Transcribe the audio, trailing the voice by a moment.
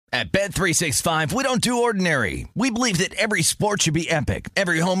At Bet365, we don't do ordinary. We believe that every sport should be epic.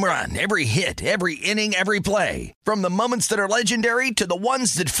 Every home run, every hit, every inning, every play. From the moments that are legendary to the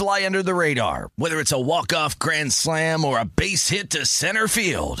ones that fly under the radar. Whether it's a walk-off grand slam or a base hit to center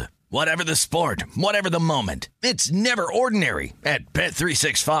field. Whatever the sport, whatever the moment. It's never ordinary at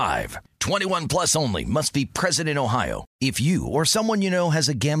Bet365. 21 plus only. Must be present in Ohio. If you or someone you know has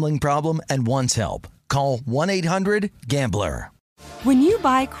a gambling problem and wants help, call 1-800-GAMBLER. When you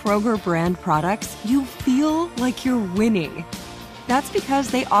buy Kroger brand products, you feel like you're winning. That's because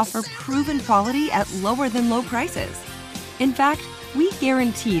they offer proven quality at lower than low prices. In fact, we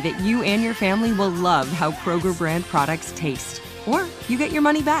guarantee that you and your family will love how Kroger brand products taste, or you get your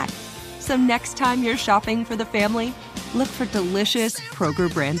money back. So next time you're shopping for the family, look for delicious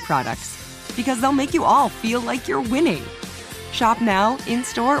Kroger brand products, because they'll make you all feel like you're winning. Shop now,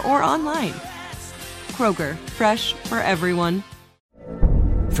 in-store, or online. Kroger, fresh for everyone.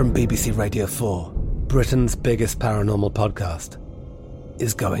 From BBC Radio 4, Britain's biggest paranormal podcast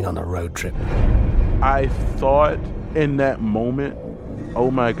is going on a road trip. I thought in that moment, oh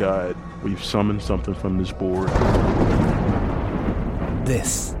my God, we've summoned something from this board.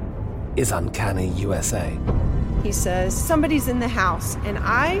 This is Uncanny USA. He says, somebody's in the house, and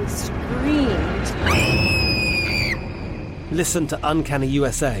I screamed. Listen to Uncanny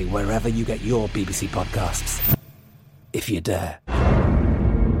USA wherever you get your BBC podcasts, if you dare.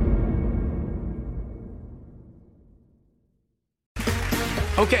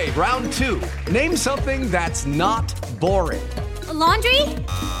 Okay, round two. Name something that's not boring. A laundry?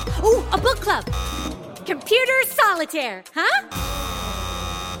 Ooh, a book club. Computer solitaire, huh?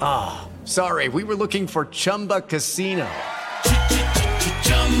 Ah, sorry, we were looking for Chumba Casino.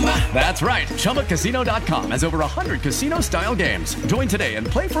 That's right, ChumbaCasino.com has over 100 casino-style games. Join today and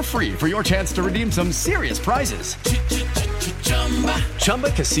play for free for your chance to redeem some serious prizes.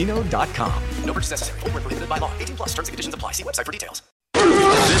 ChumbaCasino.com. No purchase necessary. Void where prohibited by law. 18 plus terms and conditions apply. See website for details.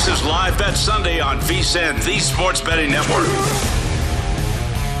 This is Live Bet Sunday on VSiN, the Sports Betting Network.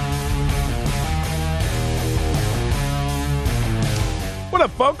 What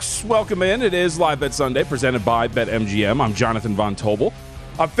up, folks? Welcome in. It is Live Bet Sunday, presented by BetMGM. I'm Jonathan Von Tobel.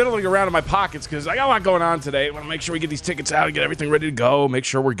 I'm fiddling around in my pockets because I got a lot going on today. I want to make sure we get these tickets out and get everything ready to go, make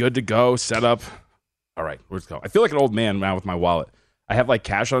sure we're good to go, set up. All right, let's go. I feel like an old man now with my wallet. I have, like,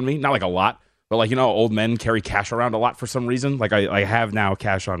 cash on me. Not, like, a lot. But, like, you know, old men carry cash around a lot for some reason. Like, I have now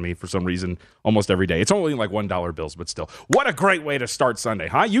cash on me for some reason almost every day. It's only, like, $1 bills, but still. What a great way to start Sunday,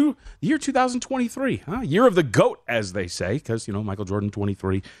 huh? Year 2023, huh? Year of the GOAT, as they say, because, you know, Michael Jordan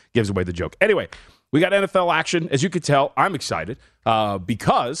 23 gives away the joke. Anyway, we got NFL action. As you can tell, I'm excited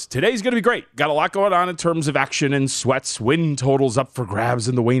because today's going to be great. Got a lot going on in terms of action and sweats. Win totals up for grabs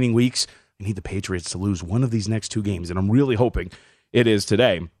in the waning weeks. I need the Patriots to lose one of these next two games, and I'm really hoping it is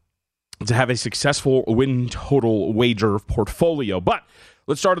today, to have a successful win total wager portfolio. But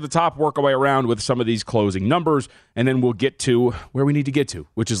let's start at the top, work our way around with some of these closing numbers, and then we'll get to where we need to get to,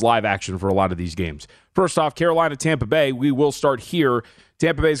 which is live action for a lot of these games. First off, Carolina, Tampa Bay. We will start here.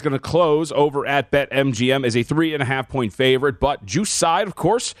 Tampa Bay is going to close over at BetMGM as a 3.5-point favorite, but juice side, of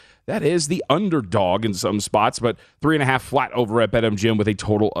course, that is the underdog in some spots, but 3.5 flat over at BetMGM with a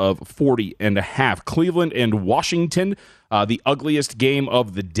total of 40.5. Cleveland and Washington, the ugliest game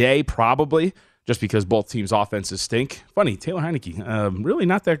of the day, probably, just because both teams' offenses stink. Funny, Taylor Heineke, really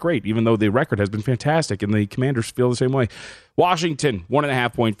not that great, even though the record has been fantastic, and the Commanders feel the same way. Washington,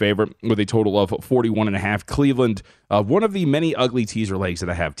 1.5-point favorite with a total of 41.5. Cleveland, one of the many ugly teaser legs that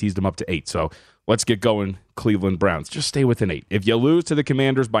I have, teased them up to 8, so let's get going, Cleveland Browns. Just stay within 8. If you lose to the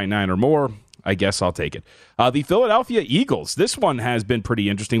Commanders by 9 or more, I guess I'll take it. The Philadelphia Eagles, this one has been pretty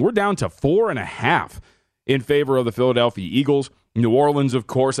interesting. We're down to 4.5 in favor of the Philadelphia Eagles. New Orleans, of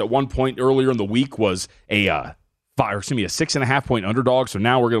course, at one point earlier in the week was a 6.5-point underdog. So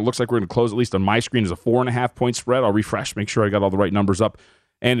now looks like we're going to close, at least on my screen, as a 4.5-point spread. I'll refresh, make sure I got all the right numbers up.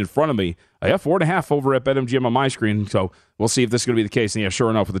 And in front of me, I have 4.5 over at BetMGM on my screen. So we'll see if this is going to be the case. And yeah, sure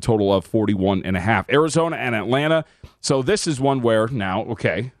enough, with a total of 41.5. Arizona and Atlanta. So this is one where now,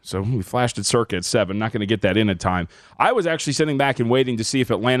 okay, so we flashed at circa at 7. Not going to get that in time. I was actually sitting back and waiting to see if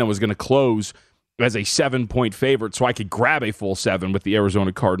Atlanta was going to close as a 7-point favorite so I could grab a full 7 with the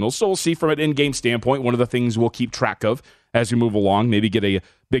Arizona Cardinals. So we'll see from an in-game standpoint. One of the things we'll keep track of as we move along, maybe get a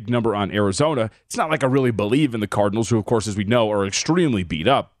big number on Arizona. It's not like I really believe in the Cardinals, who, of course, as we know, are extremely beat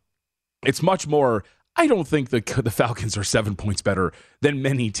up. It's much more, I don't think the Falcons are 7 points better than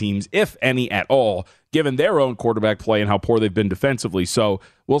many teams, if any at all, given their own quarterback play and how poor they've been defensively. So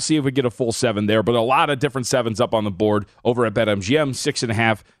we'll see if we get a full 7 there. But a lot of different 7s up on the board over at BetMGM.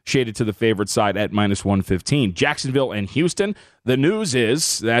 6.5 shaded to the favorite side at -115. Jacksonville and Houston. The news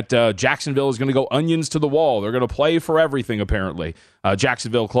is that Jacksonville is going to go onions to the wall. They're going to play for everything, apparently.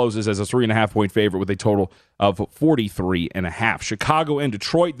 Jacksonville closes as a 3.5-point favorite with a total of 43.5. Chicago and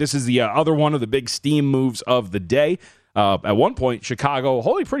Detroit. This is the other one of the big steam moves of the day. At one point, Chicago,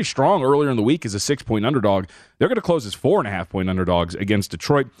 holding pretty strong earlier in the week as a 6-point underdog. They're going to close as 4.5-point underdogs against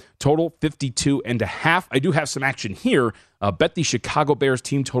Detroit. Total 52.5. I do have some action here. Bet the Chicago Bears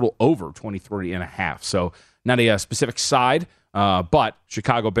team total over 23.5. So not a specific side, but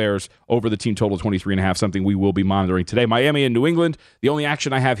Chicago Bears over the team total 23.5, something we will be monitoring today. Miami and New England. The only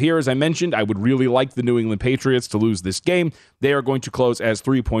action I have here, as I mentioned, I would really like the New England Patriots to lose this game. They are going to close as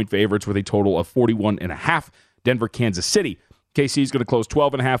 3-point favorites with a total of 41.5. Denver, Kansas City. KC is going to close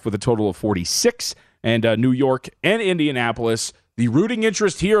 12.5 with a total of 46. And New York and Indianapolis. The rooting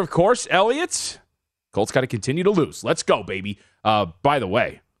interest here, of course, Elliott. Colts got to continue to lose. Let's go, baby. By the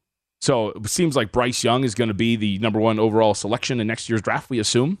way, so it seems like Bryce Young is going to be the number 1 overall selection in next year's draft, we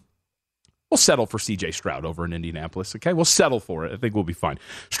assume. We'll settle for C.J. Stroud over in Indianapolis, okay? We'll settle for it. I think we'll be fine.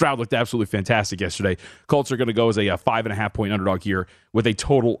 Stroud looked absolutely fantastic yesterday. Colts are going to go as a 5.5-point underdog here with a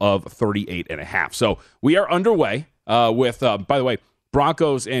total of 38.5. So we are underway with, by the way,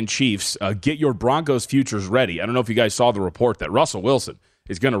 Broncos and Chiefs. Get your Broncos futures ready. I don't know if you guys saw the report that Russell Wilson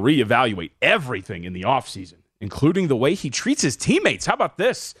is going to reevaluate everything in the offseason, including the way he treats his teammates. How about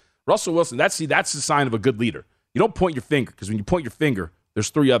this? Russell Wilson, that's the sign of a good leader. You don't point your finger, because when you point your finger, there's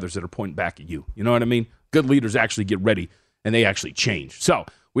 3 others that are pointing back at you. You know what I mean? Good leaders actually get ready, and they actually change. So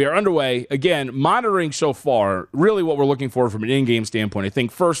we are underway. Again, monitoring so far, really what we're looking for from an in-game standpoint, I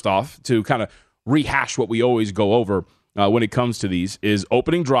think first off, to kind of rehash what we always go over when it comes to these, is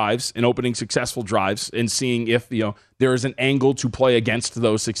opening drives and opening successful drives and seeing if there is an angle to play against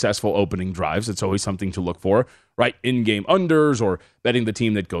those successful opening drives. It's always something to look for, right? In-game unders or betting the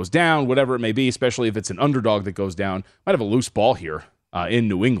team that goes down, whatever it may be, especially if it's an underdog that goes down. Might have a loose ball here in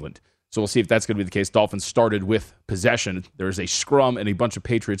New England. So we'll see if that's going to be the case. Dolphins started with possession. There's a scrum and a bunch of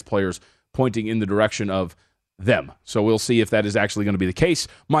Patriots players pointing in the direction of them. So we'll see if that is actually going to be the case.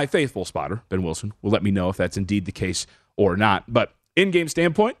 My faithful spotter, Ben Wilson, will let me know if that's indeed the case or not. But in-game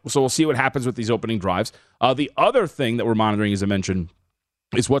standpoint, so we'll see what happens with these opening drives. The other thing that we're monitoring, as I mentioned,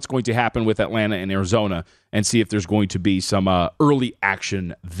 is what's going to happen with Atlanta and Arizona and see if there's going to be some early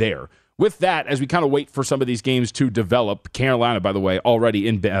action there. With that, as we kind of wait for some of these games to develop, Carolina, by the way, already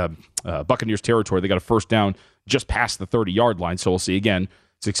in Buccaneers territory. They got a first down just past the 30-yard line. So we'll see, again,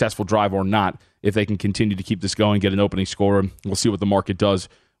 successful drive or not, if they can continue to keep this going, get an opening score. We'll see what the market does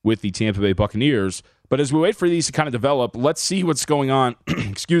with the Tampa Bay Buccaneers. But as we wait for these to kind of develop, let's see what's going on,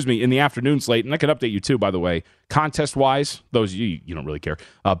 in the afternoon slate. And I can update you, too, by the way. Contest-wise, those you don't really care.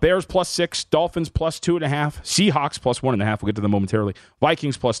 Bears +6, Dolphins +2.5, Seahawks +1.5. We'll get to them momentarily.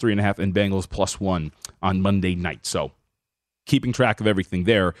 Vikings +3.5, and Bengals +1 on Monday night. So keeping track of everything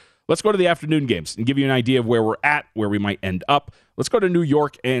there. Let's go to the afternoon games and give you an idea of where we're at, where we might end up. Let's go to New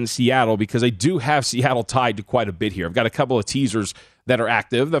York and Seattle, because I do have Seattle tied to quite a bit here. I've got a couple of teasers that are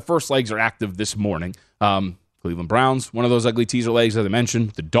active. The first legs are active this morning. Cleveland Browns, one of those ugly teaser legs, as I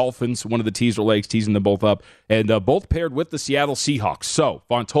mentioned. The Dolphins, one of the teaser legs, teasing them both up. And both paired with the Seattle Seahawks. So,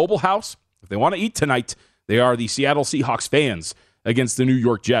 Von Tobel House, if they want to eat tonight, they are the Seattle Seahawks fans against the New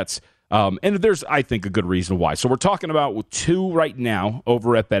York Jets. And there's, I think, a good reason why. So we're talking about 2 right now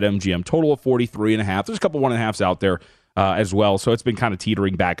over at BetMGM. Total of 43.5. There's a couple 1.5s out there as well. So it's been kind of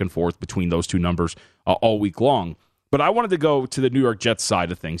teetering back and forth between those two numbers all week long. But I wanted to go to the New York Jets side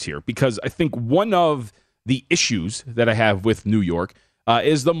of things here, because I think one of the issues that I have with New York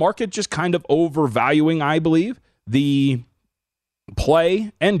is the market just kind of overvaluing, I believe, the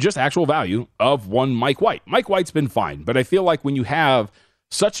play and just actual value of one Mike White. Mike White's been fine, but I feel like when you have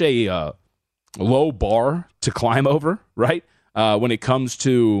such a low bar to climb over, right, when it comes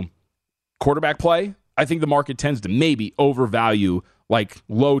to quarterback play, I think the market tends to maybe overvalue like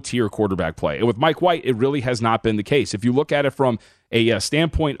low-tier quarterback play. And with Mike White, it really has not been the case. If you look at it from a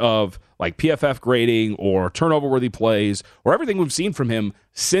standpoint of like PFF grading or turnover-worthy plays or everything we've seen from him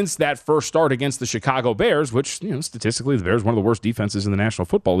since that first start against the Chicago Bears, which, statistically, the Bears are one of the worst defenses in the National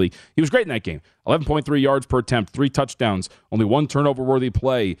Football League. He was great in that game. 11.3 yards per attempt, 3 touchdowns, only 1 turnover-worthy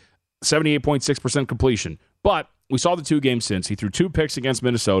play, 78.6% completion. But we saw the 2 games since. He threw 2 picks against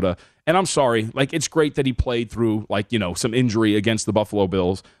Minnesota. And I'm sorry, it's great that he played through, some injury against the Buffalo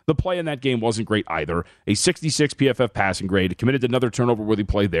Bills. The play in that game wasn't great either. A 66 PFF passing grade, committed to another turnover-worthy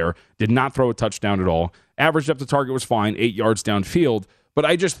play there, did not throw a touchdown at all. Average depth of target was fine, 8 yards downfield. But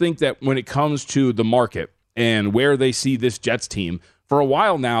I just think that when it comes to the market and where they see this Jets team, for a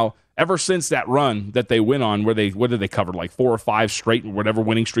while now, ever since that run that they went on, what did they cover, like 4 or 5 straight, whatever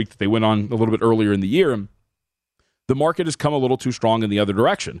winning streak that they went on a little bit earlier in the year, the market has come a little too strong in the other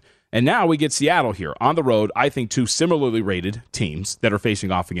direction. And now we get Seattle here on the road, I think 2 similarly rated teams that are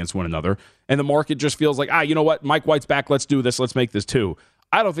facing off against one another. And the market just feels like, you know what? Mike White's back. Let's do this. Let's make this 2.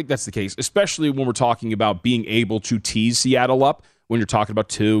 I don't think that's the case, especially when we're talking about being able to tease Seattle up when you're talking about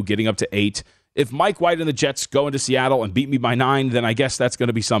 2, getting up to 8. If Mike White and the Jets go into Seattle and beat me by 9, then I guess that's going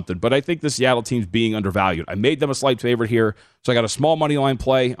to be something. But I think the Seattle team's being undervalued. I made them a slight favorite here, so I got a small money line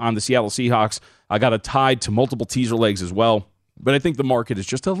play on the Seattle Seahawks. I got a tied to multiple teaser legs as well. But I think the market is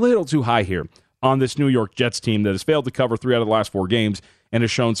just a little too high here on this New York Jets team that has failed to cover 3 out of the last 4 games and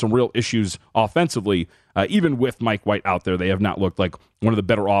has shown some real issues offensively. Even with Mike White out there, they have not looked like one of the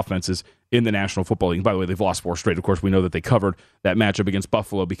better offenses in the National Football League. By the way, they've lost 4 straight. Of course, we know that they covered that matchup against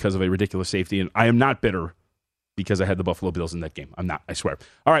Buffalo because of a ridiculous safety, and I am not bitter because I had the Buffalo Bills in that game. I'm not, I swear.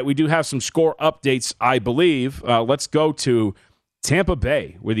 All right, we do have some score updates, I believe. Let's go to Tampa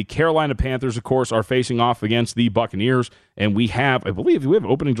Bay, where the Carolina Panthers, of course, are facing off against the Buccaneers, and we have, I believe, we have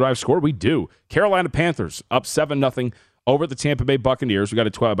an opening drive score. We do. Carolina Panthers up 7-0 over the Tampa Bay Buccaneers. We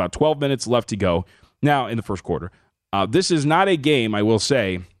got about 12 minutes left to go now in the first quarter. This is not a game, I will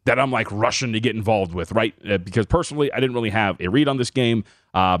say, that I'm like rushing to get involved with, right? Because personally, I didn't really have a read on this game.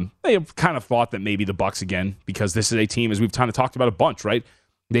 I have kind of thought that maybe the Bucs again, because this is a team, as we've kind of talked about a bunch, right?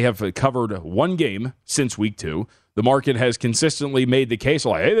 They have covered 1 game since week 2. The market has consistently made the case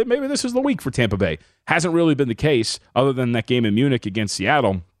like, hey, maybe this is the week for Tampa Bay. Hasn't really been the case other than that game in Munich against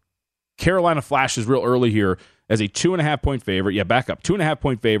Seattle. Carolina flashes real early here as a 2.5-point favorite. Yeah, back up.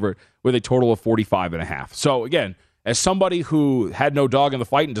 2.5-point favorite with a total of 45.5. So again, as somebody who had no dog in the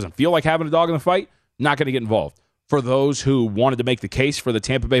fight and doesn't feel like having a dog in the fight, not going to get involved. For those who wanted to make the case for the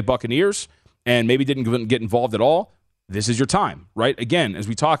Tampa Bay Buccaneers and maybe didn't get involved at all, this is your time, right? Again, as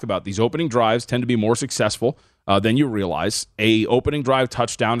we talk about, these opening drives tend to be more successful than you realize. A opening drive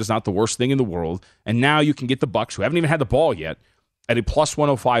touchdown is not the worst thing in the world. And now you can get the Bucs, who haven't even had the ball yet, at a plus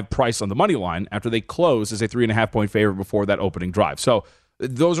 105 price on the money line after they close as a 3.5-point favorite before that opening drive. So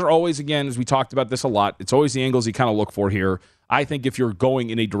those are always, again, as we talked about this a lot, it's always the angles you kind of look for here. I think if you're going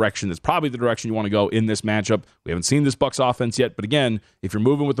in a direction that's probably the direction you want to go in this matchup, we haven't seen this Bucs offense yet, but again, if you're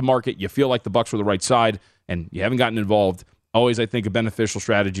moving with the market, you feel like the Bucs were the right side, and you haven't gotten involved, always, I think, a beneficial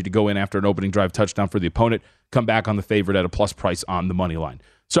strategy to go in after an opening drive touchdown for the opponent, come back on the favorite at a plus price on the money line.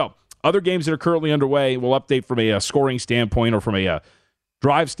 So, other games that are currently underway, we'll update from a scoring standpoint or from a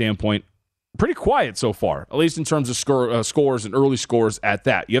drive standpoint. Pretty quiet so far, at least in terms of scores and early scores at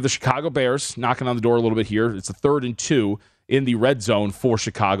that. You have the Chicago Bears knocking on the door a little bit here. It's a 3rd and 2 in the red zone for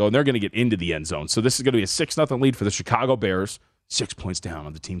Chicago, and they're going to get into the end zone. So this is going to be a 6-0 lead for the Chicago Bears. 6 points down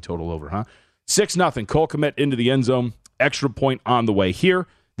on the team total over, huh? 6-0. Cole Kmet into the end zone. Extra point on the way here.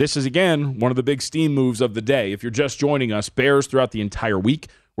 This is, again, one of the big steam moves of the day. If you're just joining us, Bears throughout the entire week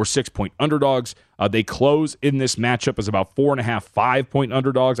were 6-point underdogs. They close in this matchup as about 4.5, 5-point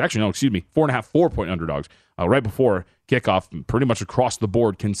underdogs. Actually, no, excuse me, 4.5, 4-point underdogs. Right before kickoff, pretty much across the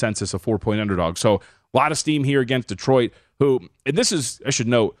board consensus of 4-point underdogs. So a lot of steam here against Detroit, who, and this is, I should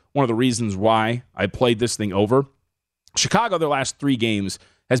note, one of the reasons why I played this thing over. Chicago, their last 3 games,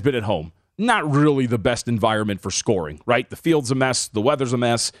 has been at home. Not really the best environment for scoring, right? The field's a mess, the weather's a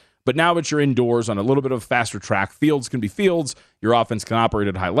mess, but now that you're indoors on a little bit of a faster track, fields can be fields, your offense can operate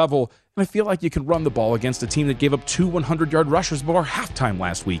at a high level, and I feel like you can run the ball against a team that gave up 2 100-yard rushers before halftime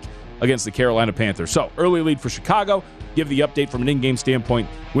last week against the Carolina Panthers. So, early lead for Chicago. Give the update from an in-game standpoint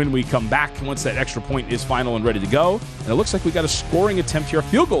when we come back, once that extra point is final and ready to go. And it looks like we got a scoring attempt here, a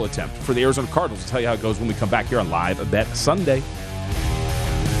field goal attempt for the Arizona Cardinals. I'll tell you how it goes when we come back here on Live Bet Sunday.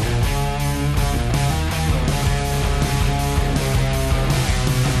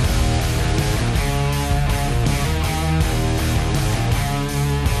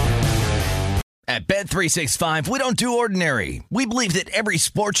 At Bet365, we don't do ordinary. We believe that every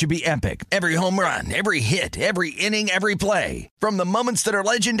sport should be epic. Every home run, every hit, every inning, every play. From the moments that are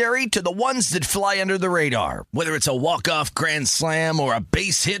legendary to the ones that fly under the radar. Whether it's a walk-off grand slam or a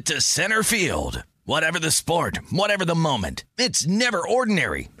base hit to center field. Whatever the sport, whatever the moment. It's never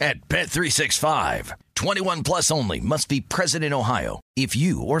ordinary at Bet365. 21 plus only. Must be present in Ohio. If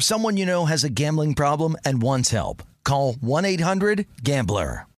you or someone you know has a gambling problem and wants help, call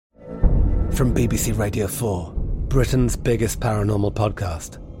 1-800-GAMBLER. From BBC Radio 4, Britain's biggest paranormal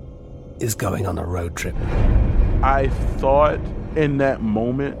podcast is going on a road trip. I thought in that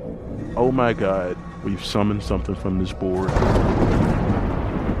moment, oh my God, we've summoned something from this board.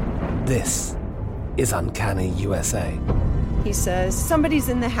 This is Uncanny USA. He says, somebody's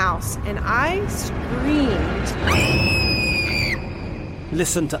in the house, and I screamed.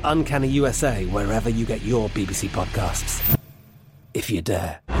 Listen to Uncanny USA wherever you get your BBC podcasts, if you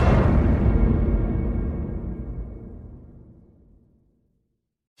dare.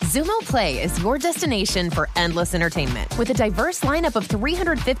 Xumo Play is your destination for endless entertainment. With a diverse lineup of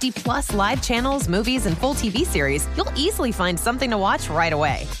 350-plus live channels, movies, and full TV series, you'll easily find something to watch right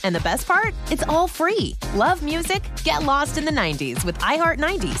away. And the best part? It's all free. Love music? Get lost in the 90s with iHeart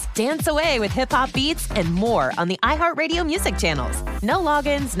 90s, dance away with hip-hop beats, and more on the iHeartRadio music channels. No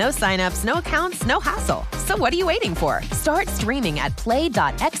logins, no signups, no accounts, no hassle. So what are you waiting for? Start streaming at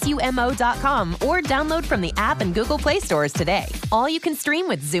play.xumo.com or download from the app and Google Play stores today. All you can stream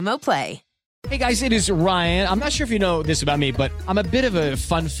with Xumo Play. Hey guys, it is Ryan. I'm not sure if you know this about me, but I'm a bit of a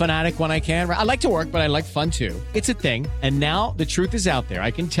fun fanatic when I can. I like to work, but I like fun too. It's a thing. And now the truth is out there.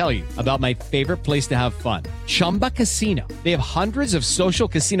 I can tell you about my favorite place to have fun. Chumba Casino. They have hundreds of social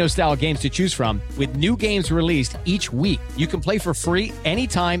casino style games to choose from with new games released each week. You can play for free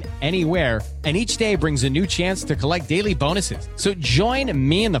anytime, anywhere. And each day brings a new chance to collect daily bonuses. So join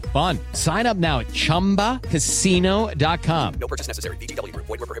me in the fun. Sign up now at ChumbaCasino.com. No purchase necessary. VGW Group.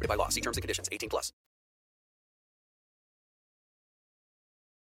 Void where prohibited by law. See terms and conditions. 18+.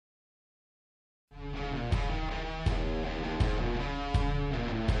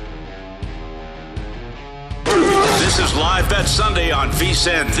 This is Live Bet Sunday on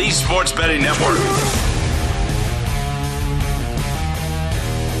VSiN, the Sports Betting Network.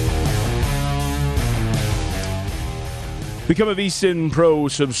 Become a VSiN Pro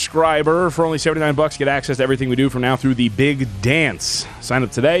subscriber. For only $79, get access to everything we do from now through the Big Dance. Sign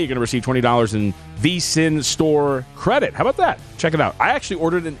up today. You're going to receive $20 in VSiN store credit. How about that? Check it out. I actually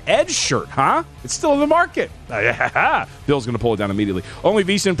ordered an Edge shirt, huh? It's still in the market. Bill's going to pull it down immediately. Only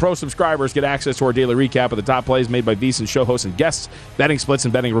VSiN Pro subscribers get access to our daily recap of the top plays made by VSiN show hosts and guests, betting splits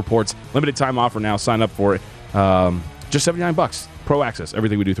and betting reports. Limited time offer now. Sign up for it. Just $79. Pro access.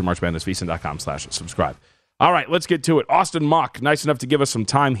 Everything we do through March Madness. VSiN.com/subscribe. All right, let's get to it. Austin Mock, nice enough to give us some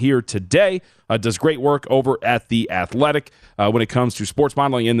time here today. Does great work over at The Athletic when it comes to sports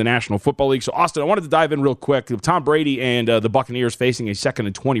modeling in the National Football League. So, Austin, I wanted to dive in real quick. Tom Brady and the Buccaneers facing a 2nd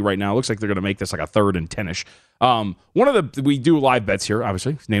and 20 right now. It looks like they're going to make this like a 3rd and 10-ish. We do live bets here,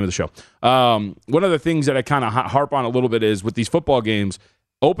 obviously, name of the show. One of the things that I kind of harp on a little bit is with these football games,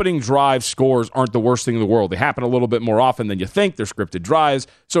 opening drive scores aren't the worst thing in the world. They happen a little bit more often than you think. They're scripted drives.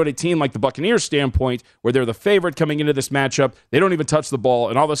 So at a team like the Buccaneers standpoint, where they're the favorite coming into this matchup, they don't even touch the ball,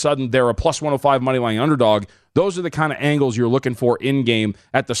 and all of a sudden they're a plus 105 moneyline underdog. Those are the kind of angles you're looking for in-game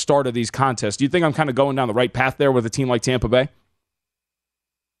at the start of these contests. Do you think I'm kind of going down the right path there with a team like Tampa Bay?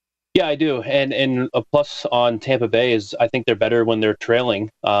 Yeah, I do. And a plus on Tampa Bay is I think they're better when they're trailing.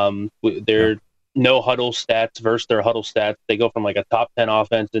 They're no huddle stats versus their huddle stats. They go from like a top 10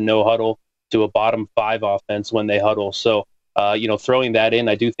 offense and no huddle to a bottom 5 offense when they huddle. So, throwing that in,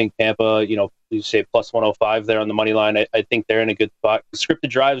 I do think Tampa, you say plus 105 there on the money line. I think they're in a good spot.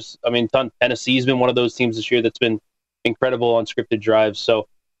 Scripted drives, Tennessee's been one of those teams this year that's been incredible on scripted drives. So,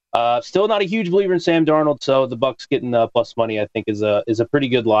 still not a huge believer in Sam Darnold. So the Bucs getting plus money, I think, is a pretty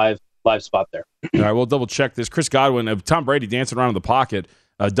good live spot there. All right, we'll double check this. Chris Godwin, Tom Brady dancing around in the pocket.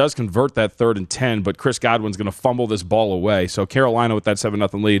 Does convert that 3rd and 10, but Chris Godwin's going to fumble this ball away. So Carolina with that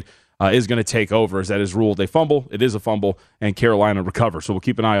 7-0 lead is going to take over. As that is ruled a fumble. It is a fumble, and Carolina recovers. So we'll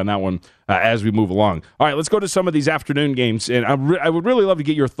keep an eye on that one as we move along. All right, let's go to some of these afternoon games. And I would really love to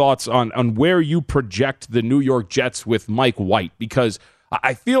get your thoughts on where you project the New York Jets with Mike White, because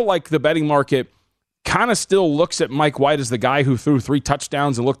I feel like the betting market kind of still looks at Mike White as the guy who threw 3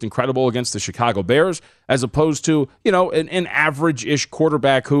 touchdowns and looked incredible against the Chicago Bears, as opposed to, an average-ish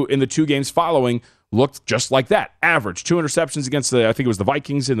quarterback who in the 2 games following looked just like that. Average. 2 interceptions against I think it was the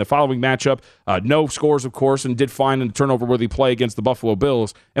Vikings in the following matchup. No scores, of course, and did fine in the turnover-worthy play against the Buffalo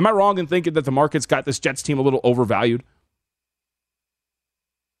Bills. Am I wrong in thinking that the market's got this Jets team a little overvalued?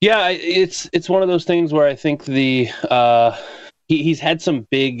 Yeah, it's one of those things where I think he's had some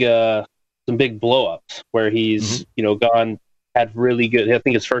big blow-ups where he's gone, had really good. I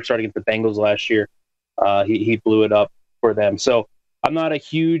think his first start against the Bengals last year, he blew it up for them. So I'm not a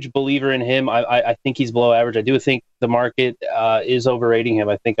huge believer in him. I think he's below average. I do think the market is overrating him.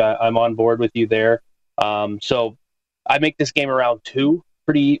 I think I'm on board with you there. So I make this game around 2,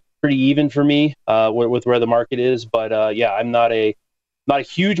 pretty even for me with where the market is. But I'm not a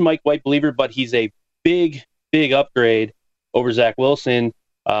huge Mike White believer, but he's a big upgrade over Zach Wilson.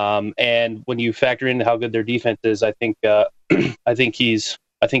 And when you factor in how good their defense is, I think he's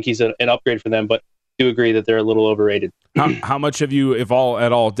an upgrade for them, but do agree that they're a little overrated. How much have you, if all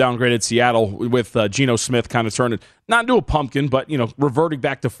at all, downgraded Seattle with Geno Smith kind of turning, not into a pumpkin, but, reverting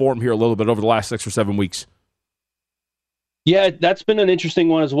back to form here a little bit over the last 6 or 7 weeks? Yeah, that's been an interesting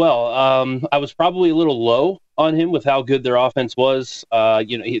one as well. I was probably a little low on him with how good their offense was.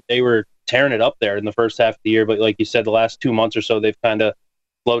 They were tearing it up there in the first half of the year, but like you said, the last 2 months or so, they've kind of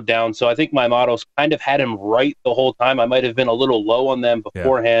slowed down. So I think my models kind of had him right the whole time. I might have been a little low on them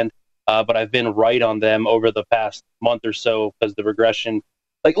beforehand, but I've been right on them over the past month or so because the regression.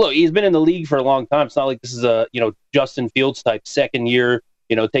 Like, look, he's been in the league for a long time. It's not like this is a Justin Fields type second year.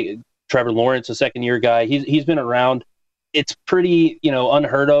 Take Trevor Lawrence, a second year guy. He's been around. It's pretty,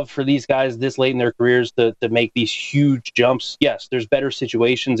 unheard of for these guys this late in their careers to make these huge jumps. Yes, there's better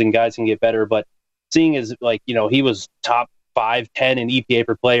situations and guys can get better, but seeing as he was top 5-10 in EPA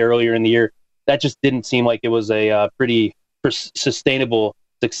per play earlier in the year, that just didn't seem like it was a pretty sustainable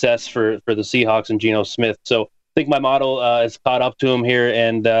success for the Seahawks and Geno Smith. So I think my model has caught up to him here,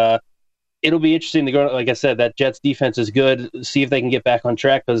 and it'll be interesting to go. Like I said, that Jets defense is good. See if they can get back on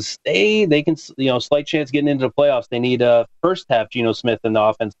track because they can, slight chance getting into the playoffs. They need first half Geno Smith and the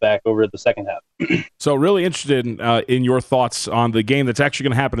offense back over the second half. So really interested in your thoughts on the game that's actually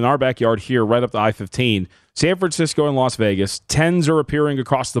going to happen in our backyard here, right up the I-15. San Francisco and Las Vegas. 10s are appearing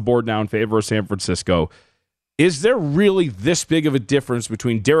across the board now in favor of San Francisco. Is there really this big of a difference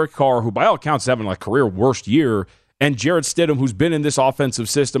between Derek Carr, who by all accounts is having a career worst year, and Jarrett Stidham, who's been in this offensive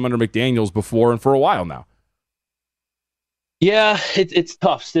system under McDaniels before and for a while now? Yeah, it's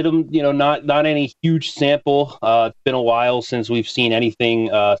tough. Stidham, not any huge sample. It's been a while since we've seen anything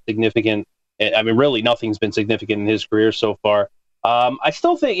significant. I mean, really, nothing's been significant in his career so far. I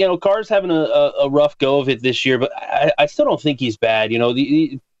still think, Carr's having a rough go of it this year, but I still don't think he's bad.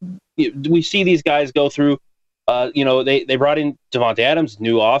 We see these guys go through. They brought in Davante Adams,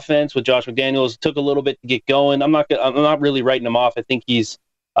 new offense with Josh McDaniels. Took a little bit to get going. I'm not really writing him off. I think he's,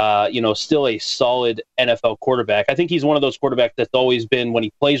 still a solid NFL quarterback. I think he's one of those quarterbacks that's always been, when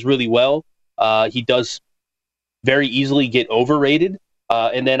he plays really well, he does very easily get overrated.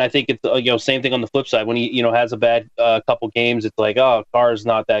 And then I think it's, same thing on the flip side. When he, has a bad couple games, it's like, oh, Carr's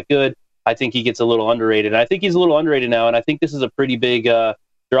not that good. I think he gets a little underrated. I think he's a little underrated now, and I think this is a pretty big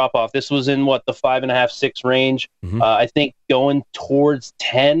drop off. This was in the 5.5, 6 range. Mm-hmm. I think going towards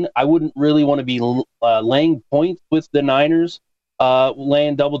 10, I wouldn't really want to be laying points with the Niners,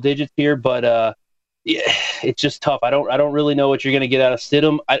 laying double digits here. But it's just tough. I don't really know what you're going to get out of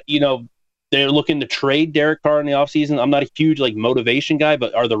Stidham. They're looking to trade Derek Carr in the offseason. I'm not a huge motivation guy,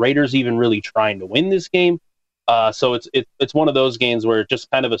 but are the Raiders even really trying to win this game? So it's one of those games where it's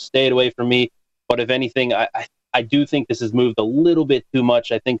just kind of a stay away from me. But if anything, I do think this has moved a little bit too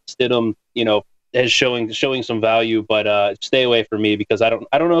much. I think Stidham, is showing some value, but stay away from me because I don't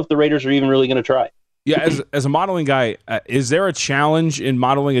know if the Raiders are even really going to try. Yeah, as a modeling guy, is there a challenge in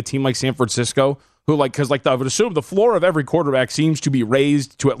modeling a team like San Francisco? Who because I would assume the floor of every quarterback seems to be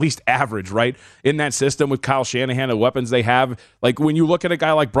raised to at least average, right? In that system with Kyle Shanahan and weapons they have. When you look at a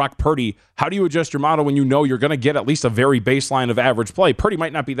guy like Brock Purdy, how do you adjust your model when you know you're going to get at least a very baseline of average play? Purdy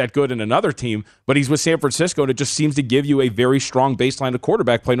might not be that good in another team, but he's with San Francisco, and it just seems to give you a very strong baseline of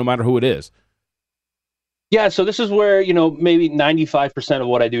quarterback play no matter who it is. Yeah, so this is where, maybe 95% of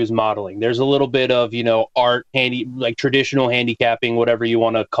what I do is modeling. There's a little bit of, art, traditional handicapping, whatever you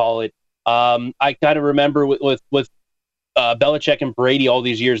want to call it. I kind of remember with Belichick and Brady all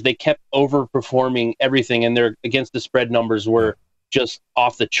these years, they kept overperforming everything, and their against the spread numbers were just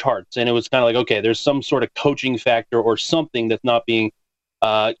off the charts. And it was kind of like, okay, there's some sort of coaching factor or something that's not being,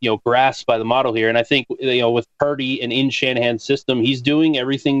 grasped by the model here. And I think, with Purdy and in Shanahan's system, he's doing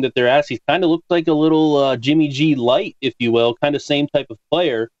everything that they're asked. He kind of looks like a little Jimmy G light, if you will, kind of same type of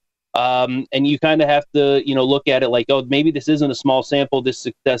player. And you kind of have to, look at it like, oh, maybe this isn't a small sample. This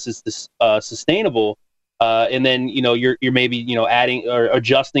success is sustainable. And then, you're maybe, adding or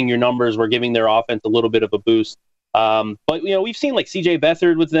adjusting your numbers. We're giving their offense a little bit of a boost. But, we've seen CJ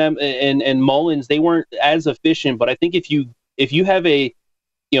Beathard with them and Mullins. They weren't as efficient. But I think if you have a,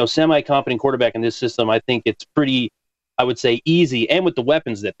 semi-competent quarterback in this system, I think it's pretty, I would say, easy. And with the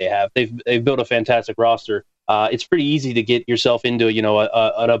weapons that they have, they've built a fantastic roster. It's pretty easy to get yourself into,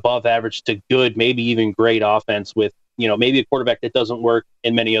 an above average to good, maybe even great offense with, maybe a quarterback that doesn't work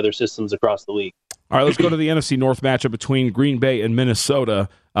in many other systems across the league. All right, let's go to the NFC North matchup between Green Bay and Minnesota.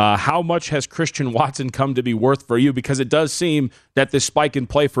 How much has Christian Watson come to be worth for you? Because it does seem that this spike in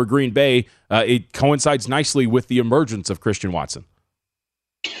play for Green Bay, it coincides nicely with the emergence of Christian Watson.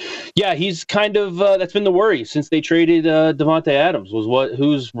 Yeah, he's kind of that's been the worry since they traded Devontae Adams was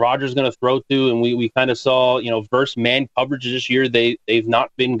who's Rodgers going to throw to, and we kind of saw versus man coverage this year they've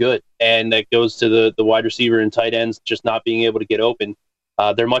not been good, and that goes to the wide receiver and tight ends just not being able to get open.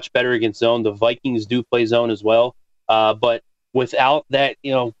 They're much better against zone. The Vikings do play zone as well, but without that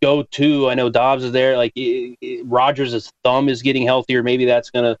go-to, I know Dobbs is there. Like Rodgers' thumb is getting healthier, maybe that's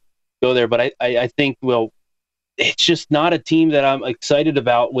going to go there, but I think it's just not a team that I'm excited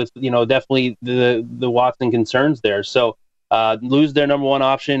about with, definitely the Watson concerns there. So lose their number one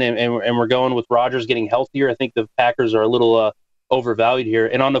option, and we're going with Rodgers getting healthier. I think the Packers are a little overvalued here.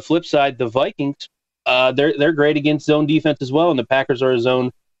 And on the flip side, the Vikings, they're great against zone defense as well, and the Packers are a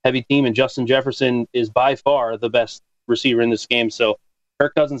zone-heavy team, and Justin Jefferson is by far the best receiver in this game. So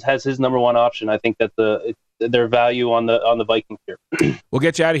Kirk Cousins has his number one option. I think that their value on the Vikings here. We'll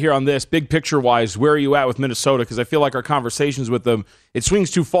get you out of here on this. Big picture-wise, where are you at with Minnesota? Because I feel like our conversations with them, it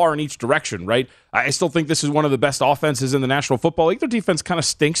swings too far in each direction, right? I still think this is one of the best offenses in the National Football League. Their defense kind of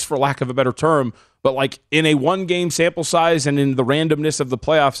stinks, for lack of a better term, but like in a one-game sample size and in the randomness of the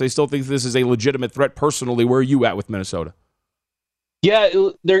playoffs, I still think this is a legitimate threat personally. Where are you at with Minnesota? Yeah,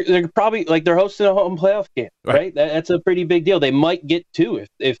 they're probably they're hosting a home playoff game, right? That's a pretty big deal. They might get two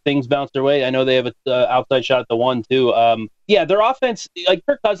if things bounce their way. I know they have an outside shot at the 1-2. Yeah, their offense,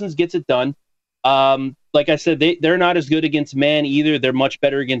 Kirk Cousins gets it done. Like I said, they're not as good against man either. They're much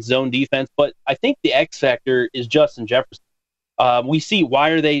better against zone defense. But I think the X factor is Justin Jefferson. We see why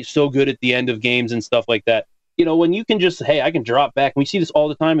are they so good at the end of games and stuff like that. When you can just, hey, I can drop back. We see this all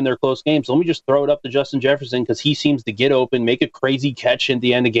the time in their close games. So let me just throw it up to Justin Jefferson because he seems to get open, make a crazy catch at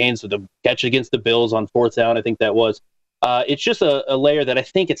the end of games. So the catch against the Bills on 4th down, I think that was. It's just a layer that I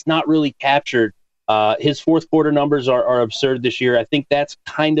think it's not really captured. His fourth quarter numbers are absurd this year. I think that's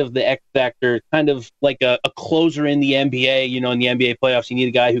kind of the X factor, kind of like a closer in the NBA. In the NBA playoffs, you need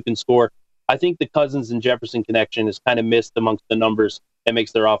a guy who can score. I think the Cousins and Jefferson connection is kind of missed amongst the numbers. That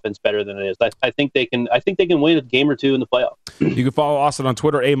makes their offense better than it is. I think they can win a game or two in the playoffs. You can follow Austin on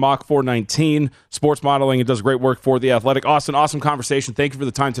Twitter, AMOC419, sports modeling. It does great work for The Athletic. Austin, awesome conversation. Thank you for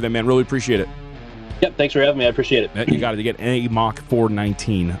the time today, man. Really appreciate it. Yep, thanks for having me. I appreciate it. You got to get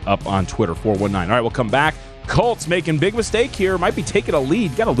AMOC419 up on Twitter, 419. All right, we'll come back. Colts making big mistake here. Might be taking a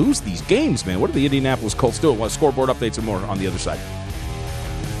lead. Got to lose these games, man. What are the Indianapolis Colts doing? Well, scoreboard updates and more on the other side.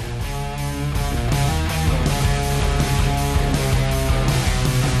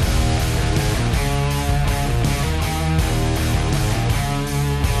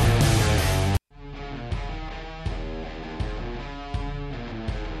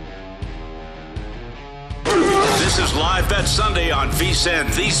 This is Live Bet Sunday on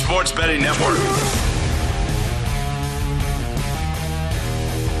VSiN, the Sports Betting Network.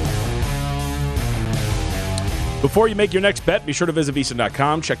 Before you make your next bet, be sure to visit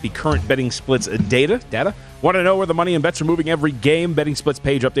VSiN.com. Check the current betting splits data. Want to know where the money and bets are moving every game? Betting splits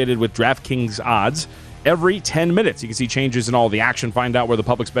page updated with DraftKings odds every 10 minutes. You can see changes in all the action. Find out where the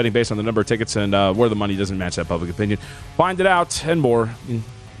public's betting based on the number of tickets and where the money doesn't match that public opinion. Find it out and more.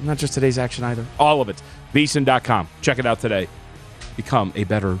 Not just today's action either. All of it. VSiN.com. Check it out today. Become a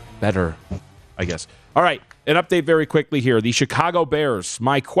better, I guess. All right. An update very quickly here. The Chicago Bears.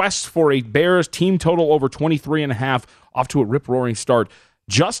 My quest for a Bears team total over 23.5 off to a rip-roaring start.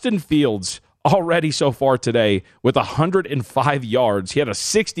 Justin Fields already so far today with 105 yards. He had a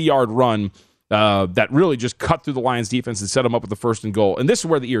 60-yard run that really just cut through the Lions defense and set them up with the 1st and goal. And this is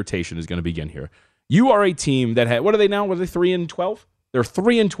where the irritation is going to begin here. You are a team that had, what are they now? Were they 3-12? They're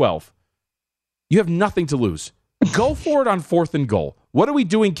 3-12. You have nothing to lose. Go for it on 4th and goal. What are we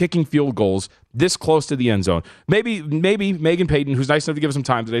doing kicking field goals this close to the end zone? Maybe Megan Payton, who's nice enough to give us some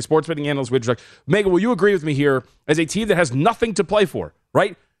time today, sports betting analyst, Megan, will you agree with me here as a team that has nothing to play for,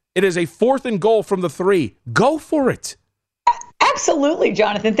 right? It is a 4th and goal from the 3. Go for it. Absolutely,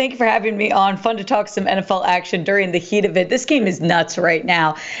 Jonathan. Thank you for having me on. Fun to talk some NFL action during the heat of it. This game is nuts right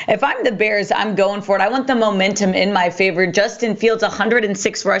now. If I'm the Bears, I'm going for it. I want the momentum in my favor. Justin Fields,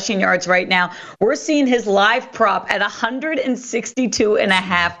 106 rushing yards right now. We're seeing his live prop at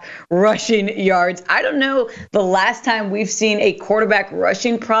 162.5 rushing yards. I don't know the last time we've seen a quarterback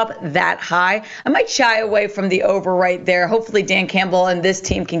rushing prop that high. I might shy away from the over right there. Hopefully Dan Campbell and this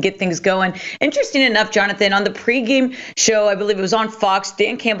team can get things going. Interesting enough, Jonathan, on the pregame show, I believe It was on Fox.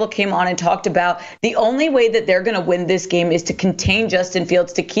 Dan Campbell came on and talked about the only way that they're going to win this game is to contain Justin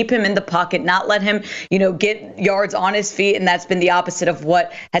Fields, to keep him in the pocket, not let him, get yards on his feet. And that's been the opposite of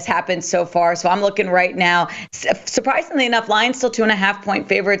what has happened so far. So I'm looking right now. Surprisingly enough, Lions still 2.5-point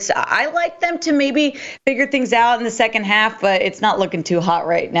favorites. I like them to maybe figure things out in the second half, but it's not looking too hot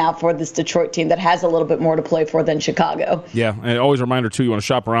right now for this Detroit team that has a little bit more to play for than Chicago. Yeah, and always a reminder, too, you want to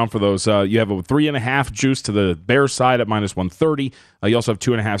shop around for those. You have a 3.5 juice to the Bears side at -130. You also have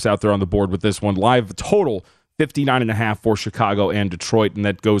 2.5s out there on the board with this one. Live total 59.5 for Chicago and Detroit, and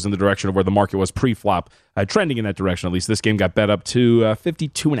that goes in the direction of where the market was pre-flop, trending in that direction at least. This game got bet up to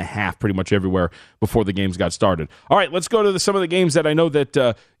 52.5 pretty much everywhere before the games got started. All right, let's go to some of the games that I know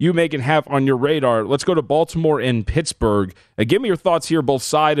that you, Megan, have on your radar. Let's go to Baltimore and Pittsburgh. Give me your thoughts here, both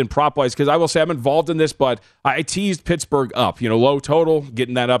side and prop-wise, because I will say I'm involved in this, but I teased Pittsburgh up. Low total,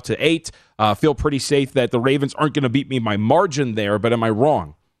 getting that up to 8. Feel pretty safe that the Ravens aren't going to beat me by margin there, but am I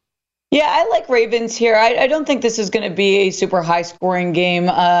wrong? Yeah, I like Ravens here. I don't think this is going to be a super high-scoring game.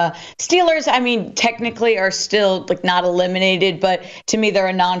 Steelers, technically are still not eliminated, but to me they're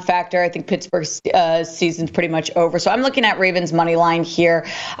a non-factor. I think Pittsburgh's season's pretty much over. So I'm looking at Ravens money line here.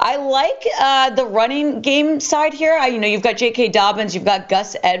 I like the running game side here. You've got J.K. Dobbins, you've got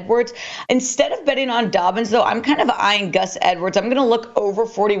Gus Edwards. Instead of betting on Dobbins, though, I'm kind of eyeing Gus Edwards. I'm going to look over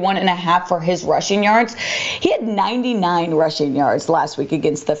 41.5 for his rushing yards. He had 99 rushing yards last week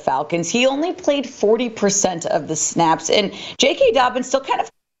against the Falcons. He only played 40% of the snaps, and J.K. Dobbins still kind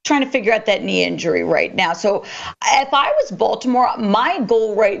of trying to figure out that knee injury right now. So if I was Baltimore, my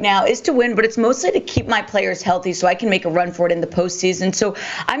goal right now is to win, but it's mostly to keep my players healthy so I can make a run for it in the postseason. So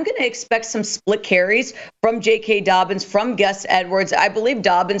I'm going to expect some split carries from J.K. Dobbins, from Gus Edwards. I believe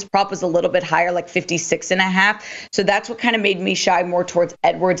Dobbins' prop was a little bit higher, like 56.5. So that's what kind of made me shy more towards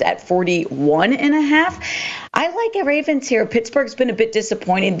Edwards at 41.5. I like Ravens here. Pittsburgh's been a bit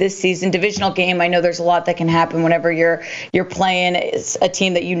disappointing this season. Divisional game, I know there's a lot that can happen whenever you're playing a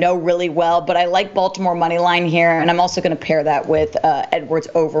team that you know really well, but I like Baltimore money line here, and I'm also going to pair that with Edwards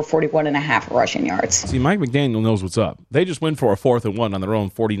over 41.5 rushing yards. See, Mike McDaniel knows what's up. They just went for a 4th and 1 on their own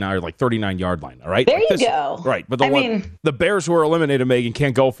 39-yard line, all right? There you go. Right, but the Bears who are eliminated, Megan,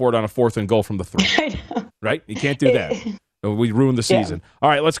 can't go for it on a 4th and goal from the 3. I know. Right? You can't do that. We ruined the season. Yeah. All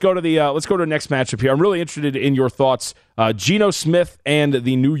right, let's go to the next matchup here. I'm really interested in your thoughts. Geno Smith and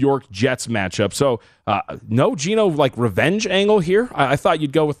the New York Jets matchup. So, no Geno revenge angle here. I thought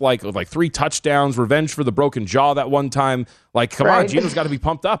you'd go with like 3 touchdowns, revenge for the broken jaw that one time. Come on, Geno's got to be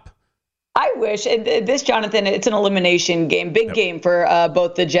pumped up. I wish. This, Jonathan, it's an elimination game, big game for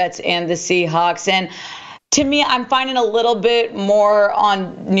both the Jets and the Seahawks, and to me, I'm finding a little bit more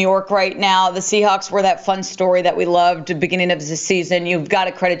on New York right now. The Seahawks were that fun story that we loved at the beginning of the season. You've got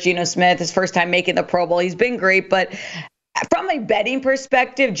to credit Geno Smith, his first time making the Pro Bowl. He's been great, but from a betting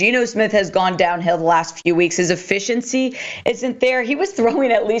perspective, Geno Smith has gone downhill the last few weeks. His efficiency isn't there. He was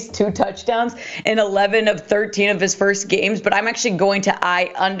throwing at least 2 touchdowns in 11 of 13 of his first games, but I'm actually going to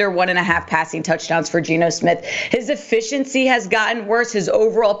eye under 1.5 passing touchdowns for Geno Smith. His efficiency has gotten worse. His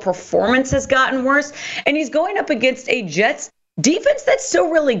overall performance has gotten worse, and he's going up against a Jets defense that's still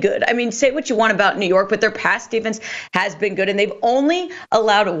really good. Say what you want about New York, but their pass defense has been good, and they've only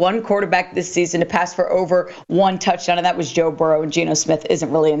allowed 1 quarterback this season to pass for over 1 touchdown, and that was Joe Burrow, and Geno Smith isn't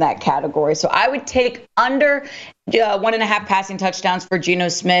really in that category. So I would take under 1.5 passing touchdowns for Geno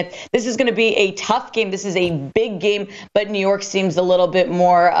Smith. This is going to be a tough game. This is a big game, but New York seems a little bit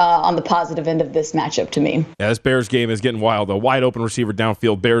more on the positive end of this matchup to me. Yeah, this Bears game is getting wild. A wide open receiver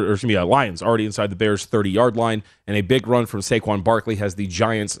downfield. Lions already inside the Bears' 30-yard line, and a big run from Saquon Barkley has the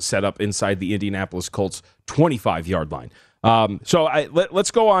Giants set up inside the Indianapolis Colts' 25-yard line.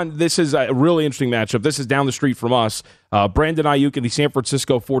 Let's go on. This is a really interesting matchup. This is down the street from us. Brandon Ayuk and the San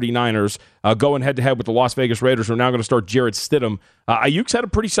Francisco 49ers going head-to-head with the Las Vegas Raiders, who are now going to start Jarrett Stidham. Ayuk's had a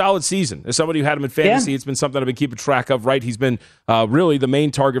pretty solid season. As somebody who had him in fantasy, It's been something I've been keeping track of, right? He's been really the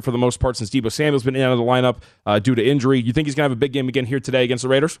main target for the most part since Deebo Samuel's been in and out of the lineup due to injury. You think he's going to have a big game again here today against the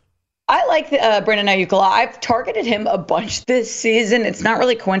Raiders? I like Brandon Ayuk a lot. I've targeted him a bunch this season. It's not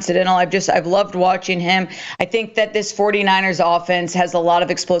really coincidental. I've loved watching him. I think that this 49ers offense has a lot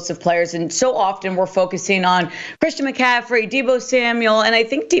of explosive players, and so often we're focusing on Christian McCaffrey, Deebo Samuel, and I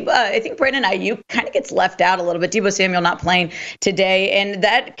think Brandon Ayuk kind of gets left out a little bit. Deebo Samuel not playing today, and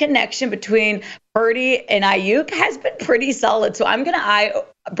that connection between Purdy and Ayuk has been pretty solid. So I'm going to eye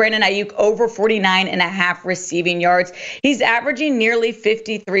Brandon Ayuk over 49.5 receiving yards. He's averaging nearly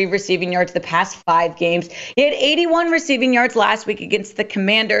 53 receiving yards the past 5 games. He had 81 receiving yards last week against the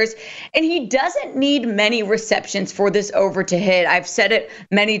Commanders, and he doesn't need many receptions for this over to hit. I've said it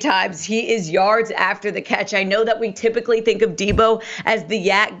many times. He is yards after the catch. I know that we typically think of Debo as the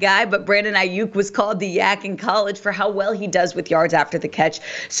yak guy, but Brandon Ayuk was called the yak in college for how well he does with yards after the catch.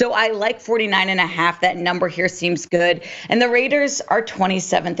 So I like 49.5. That number here seems good. And the Raiders are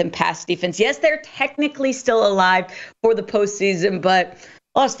 27th in pass defense. Yes, they're technically still alive for the postseason, but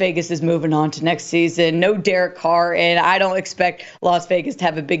Las Vegas is moving on to next season. No Derek Carr, and I don't expect Las Vegas to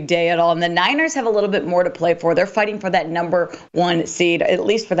have a big day at all. And the Niners have a little bit more to play for. They're fighting for that number 1 seed, at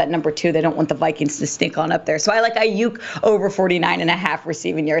least for that number 2. They don't want the Vikings to sneak on up there. So I like Ayuk over 49.5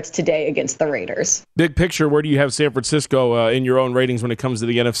 receiving yards today against the Raiders. Big picture, where do you have San Francisco in your own ratings when it comes to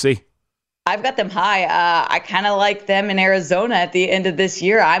the NFC? I've got them high. I kind of like them in Arizona at the end of this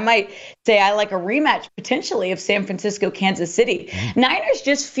year. I might say I like a rematch potentially of San Francisco, Kansas City. Niners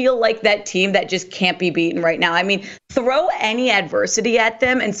just feel like that team that just can't be beaten right now. I mean, throw any adversity at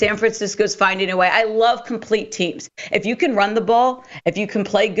them and San Francisco's finding a way. I love complete teams. If you can run the ball, if you can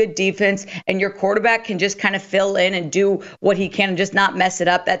play good defense, and your quarterback can just kind of fill in and do what he can and just not mess it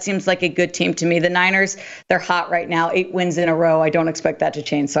up, that seems like a good team to me. The Niners, they're hot right now, 8 wins in a row. I don't expect that to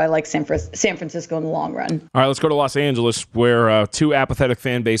change. So I like San Francisco in the long run. All right, let's go to Los Angeles, where 2 apathetic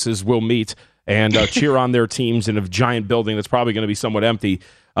fan bases will meet and cheer on their teams in a giant building that's probably going to be somewhat empty.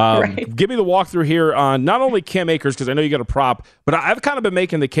 Right. Give me the walkthrough here on not only Cam Akers, because I know you got a prop, but I've kind of been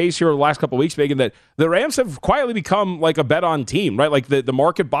making the case here the last couple of weeks, Megan, that the Rams have quietly become like a bet-on team, right? Like the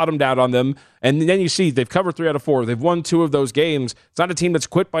market bottomed out on them, and then you see they've covered 3 out of 4. They've won 2 of those games. It's not a team that's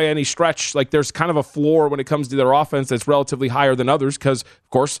quit by any stretch. Like there's kind of a floor when it comes to their offense that's relatively higher than others because, of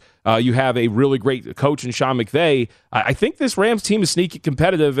course, you have a really great coach in Sean McVay. I think this Rams team is sneaky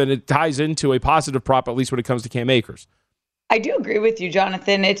competitive, and it ties into a positive prop, at least when it comes to Cam Akers. I do agree with you,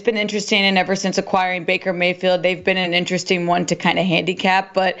 Jonathan. It's been interesting, and ever since acquiring Baker Mayfield, they've been an interesting one to kind of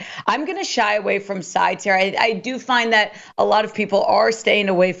handicap, but I'm going to shy away from sides here. I do find that a lot of people are staying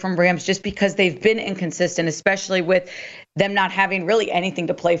away from Rams just because they've been inconsistent, especially with them not having really anything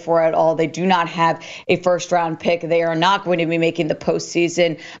to play for at all. They do not have a first-round pick. They are not going to be making the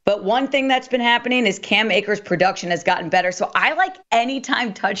postseason. But one thing that's been happening is Cam Akers' production has gotten better. So I like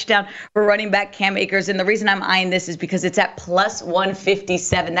anytime touchdown for running back Cam Akers. And the reason I'm eyeing this is because it's at plus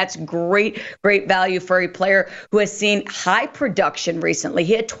 157. That's great value for a player who has seen high production recently.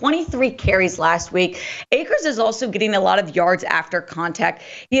 He had 23 carries last week. Akers is also getting a lot of yards after contact.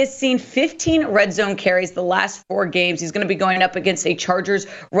 He has seen 15 red zone carries the last 4 games. He's going to be going up against a Chargers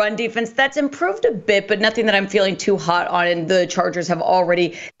run defense that's improved a bit, but nothing that I'm feeling too hot on. And the Chargers have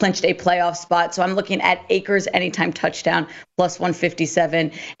already clinched a playoff spot. So I'm looking at Akers anytime touchdown plus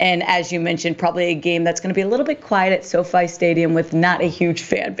 157. And as you mentioned, probably a game that's going to be a little bit quiet at SoFi Stadium with not a huge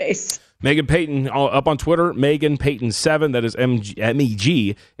fan base. Megan Payton up on Twitter, Megan Payton 7. That is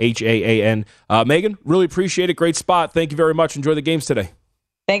MEGHAAN. Megan, really appreciate it. Great spot. Thank you very much. Enjoy the games today.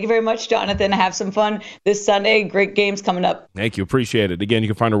 Thank you very much, Jonathan. Have some fun this Sunday. Great games coming up. Thank you. Appreciate it. Again, you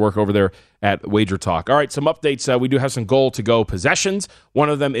can find her work over there at Wager Talk. All right, some updates. We do have some goal-to-go possessions. One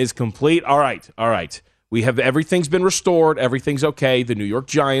of them is complete. All right. We have everything's been restored. Everything's okay. The New York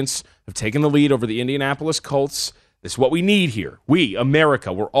Giants have taken the lead over the Indianapolis Colts. This is what we need here. We,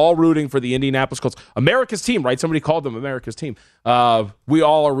 America, we're all rooting for the Indianapolis Colts. America's team, right? Somebody called them America's team. We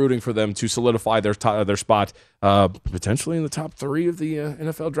all are rooting for them to solidify their spot, potentially in the top 3 of the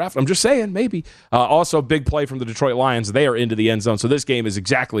NFL draft. I'm just saying, maybe. Also, big play from the Detroit Lions. They are into the end zone. So this game is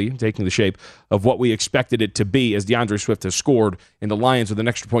exactly taking the shape of what we expected it to be, as DeAndre Swift has scored. And the Lions, with an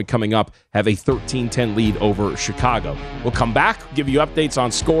extra point coming up, have a 13-10 lead over Chicago. We'll come back, give you updates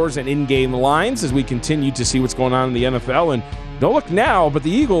on scores and in-game lines as we continue to see what's going on in the NFL. And don't look now, but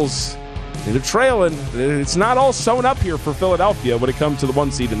the Eagles, they're trailing. It's not all sewn up here for Philadelphia when it comes to the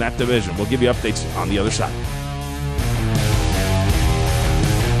 1 seed in that division. We'll give you updates on the other side.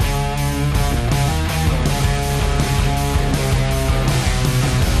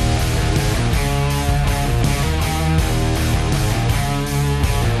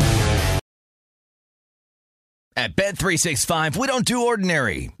 At Bet365, we don't do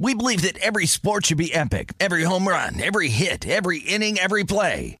ordinary. We believe that every sport should be epic. Every home run, every hit, every inning, every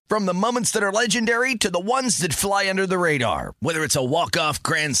play. From the moments that are legendary to the ones that fly under the radar. Whether it's a walk-off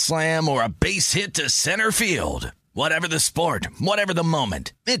grand slam or a base hit to center field. Whatever the sport, whatever the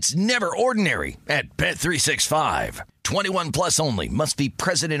moment. It's never ordinary at Bet365. 21 plus only. Must be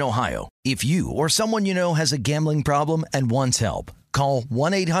present in Ohio. If you or someone you know has a gambling problem and wants help, call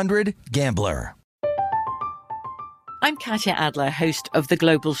 1-800-GAMBLER. I'm Katya Adler, host of The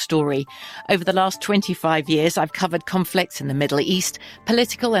Global Story. Over the last 25 years, I've covered conflicts in the Middle East,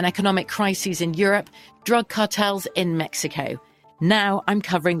 political and economic crises in Europe, drug cartels in Mexico. Now I'm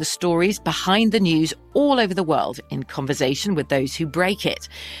covering the stories behind the news all over the world in conversation with those who break it.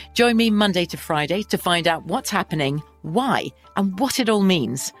 Join me Monday to Friday to find out what's happening, why, and what it all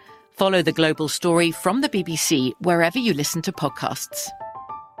means. Follow The Global Story from the BBC wherever you listen to podcasts.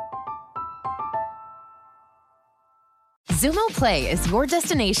 Zumo Play is your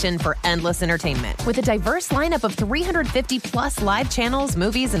destination for endless entertainment. With a diverse lineup of 350 plus live channels,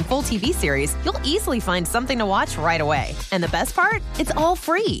 movies, and full TV series, you'll easily find something to watch right away. And the best part? It's all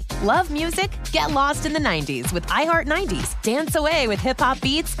free. Love music? Get lost in the 90s with iHeart 90s, dance away with hip-hop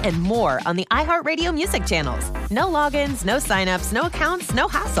beats, and more on the iHeartRadio music channels. No logins, no signups, no accounts, no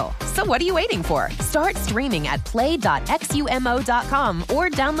hassle. So what are you waiting for? Start streaming at play.xumo.com or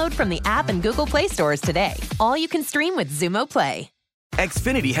download from the app and Google Play stores today. All you can stream with Zumo Play.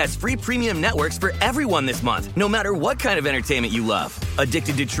 Xfinity has free premium networks for everyone this month, no matter what kind of entertainment you love.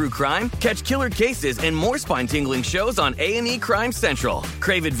 Addicted to true crime? Catch killer cases and more spine-tingling shows on A&E Crime Central.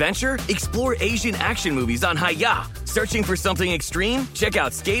 Crave adventure? Explore Asian action movies on Hi-Ya. Searching for something extreme? Check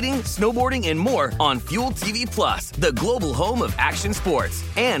out skating, snowboarding, and more on Fuel TV Plus, the global home of action sports.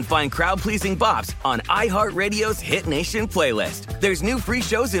 And find crowd-pleasing bops on iHeartRadio's Hit Nation playlist. There's new free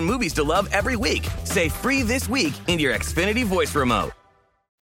shows and movies to love every week. Say free this week in your Xfinity voice remote.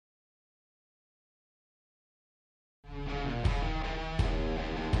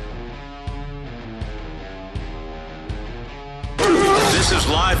 This is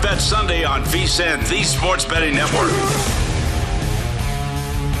Live Bet Sunday on VSiN, the Sports Betting Network.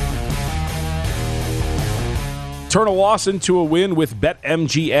 Turn a loss into a win with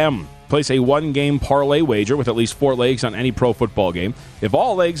BetMGM. Place a one-game parlay wager with at least 4 legs on any pro football game. If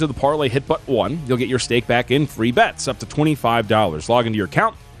all legs of the parlay hit but one, you'll get your stake back in free bets up to $25. Log into your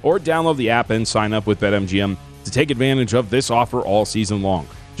account or download the app and sign up with BetMGM to take advantage of this offer all season long.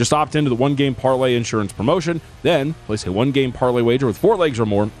 Just opt into the one-game parlay insurance promotion, then place a one-game parlay wager with 4 legs or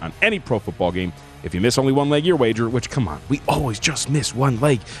more on any pro football game. If you miss only one leg of your wager, which, come on, we always just miss one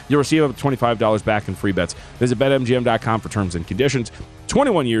leg, you'll receive up to $25 back in free bets. Visit BetMGM.com for terms and conditions.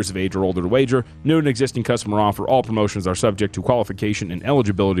 21 years of age or older to wager. New and existing customer offer. All promotions are subject to qualification and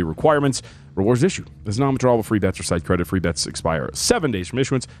eligibility requirements. Rewards issued. There's non-withdrawable free bets or site credit. Free bets expire 7 days from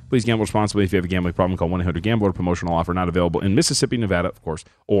issuance. Please gamble responsibly. If you have a gambling problem, call 1-800-GAMBLER. Promotional offer not available in Mississippi, Nevada, of course,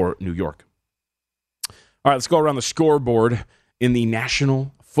 or New York. All right, let's go around the scoreboard in the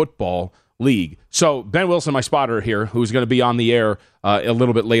National Football League. So Ben Wilson, my spotter here, who's going to be on the air a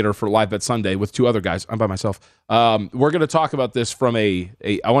little bit later for Live Bet Sunday with 2 other guys. I'm by myself. We're going to talk about this from I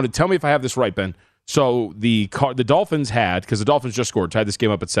want to tell me if I have this right, Ben. So the Dolphins had, because the Dolphins just scored, tied this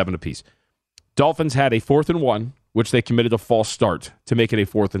game up at 7 apiece. Dolphins had a 4th and 1, which they committed a false start to make it a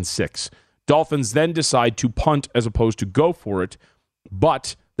 4th and 6. Dolphins then decide to punt as opposed to go for it,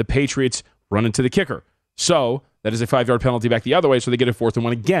 but the Patriots run into the kicker. So that is a 5-yard penalty back the other way, so they get a 4th and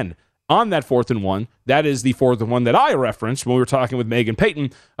 1 again. On that 4th and 1, that is the 4th and 1 that I referenced when we were talking with Megan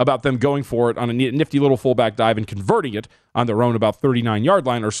Payton about them going for it on a nifty little fullback dive and converting it on their own about 39-yard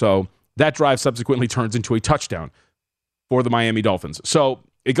line or so. That drive subsequently turns into a touchdown for the Miami Dolphins. So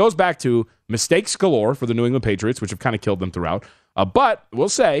it goes back to mistakes galore for the New England Patriots, which have kind of killed them throughout. But we'll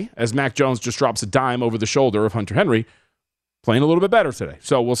say, as Mac Jones just drops a dime over the shoulder of Hunter Henry, playing a little bit better today.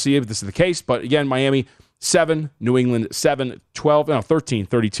 So we'll see if this is the case. But again, Miami 7, New England 7, 13,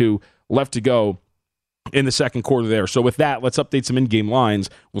 32 left to go in the second quarter there. So with that, let's update some in-game lines.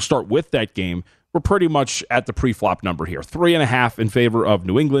 We'll start with that game. We're pretty much at the pre-flop number here. 3.5 in favor of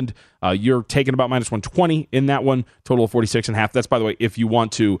New England. You're taking about minus 120 in that one. Total of 46.5. That's, by the way, if you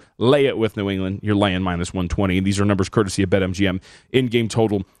want to lay it with New England, you're laying minus 120. And these are numbers courtesy of BetMGM. In-game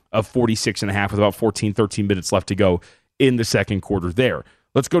total of 46.5 with about 13 minutes left to go in the second quarter there.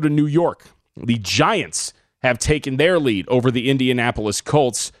 Let's go to New York. The Giants have taken their lead over the Indianapolis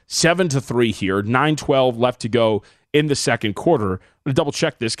Colts, 7-3 here, 9:12 left to go in the second quarter. I'm going to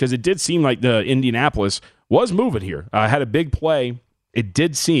double-check this because it did seem like the Indianapolis was moving here. Had a big play, it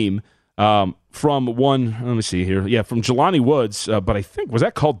did seem, from one, let me see here, from Jelani Woods, but I think, was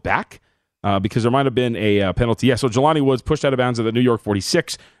that called back? Because there might have been a penalty. Yeah, so Jelani Woods pushed out of bounds at the New York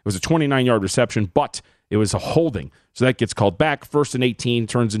 46. It was a 29-yard reception, but it was a holding. So that gets called back. 1st and 18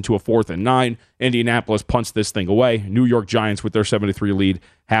 turns into a 4th and 9. Indianapolis punts this thing away. New York Giants, with their 7-3 lead,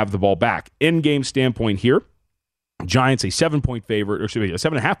 have the ball back. In-game standpoint here, Giants a 7-point favorite, or excuse me, a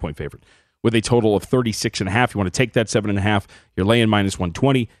 7.5-point favorite with a total of 36.5. You want to take that 7.5, you're laying minus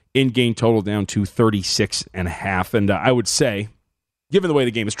 120. In-game total down to 36.5. And I would say, given the way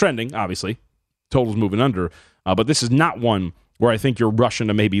the game is trending, obviously, total's moving under. But this is not one where I think you're rushing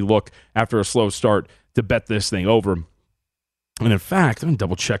to maybe look after a slow start to bet this thing over. And in fact, I'm going to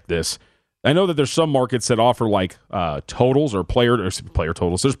double check this. I know that there's some markets that offer like totals or player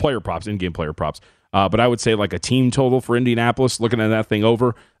totals. There's player props, in-game player props. But I would say like a team total for Indianapolis, looking at that thing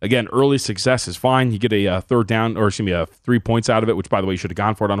over. Again, early success is fine. You get a 3 points out of it, which, by the way, you should have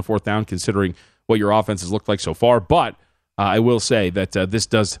gone for it on a 4th down, considering what your offense has looked like so far. But I will say that this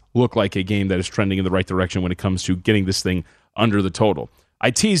does look like a game that is trending in the right direction when it comes to getting this thing under the total.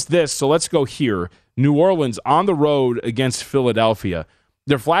 I teased this, so let's go here. New Orleans on the road against Philadelphia.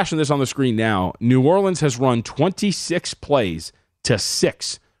 They're flashing this on the screen now. New Orleans has run 26 plays to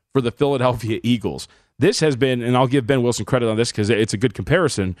 6 for the Philadelphia Eagles. This has been, and I'll give Ben Wilson credit on this because it's a good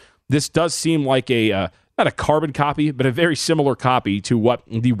comparison, this does seem like not a carbon copy, but a very similar copy to what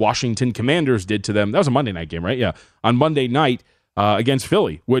the Washington Commanders did to them. That was a Monday night game, right? Yeah. On Monday night against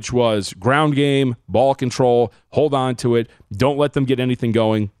Philly, which was ground game, ball control, hold on to it, don't let them get anything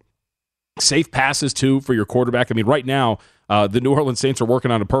going. Safe passes, too, for your quarterback. I mean, right now, the New Orleans Saints are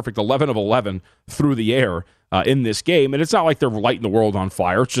working on a perfect 11 of 11 through the air in this game, and it's not like they're lighting the world on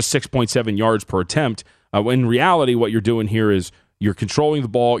fire. It's just 6.7 yards per attempt. In reality, what you're doing here is you're controlling the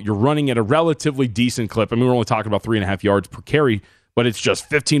ball, you're running at a relatively decent clip. I mean, we're only talking about 3.5 yards per carry, but it's just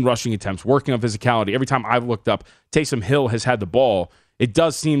 15 rushing attempts, working on physicality. Every time I've looked up, Taysom Hill has had the ball. It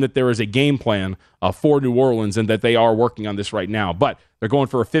does seem that there is a game plan for New Orleans and that they are working on this right now. But they're going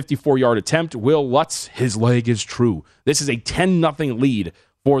for a 54-yard attempt. Will Lutz, his leg is true. This is a 10-0 lead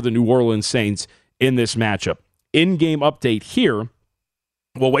for the New Orleans Saints in this matchup. In-game update here.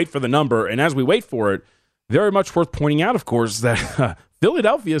 We'll wait for the number. And as we wait for it, very much worth pointing out, of course, that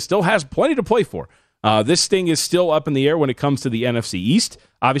Philadelphia still has plenty to play for. This thing is still up in the air when it comes to the NFC East.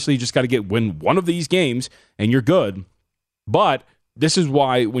 Obviously, you just got to win one of these games, and you're good. But this is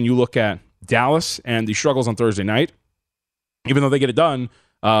why when you look at Dallas and the struggles on Thursday night, even though they get it done,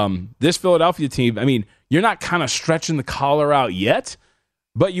 this Philadelphia team, I mean, you're not kind of stretching the collar out yet,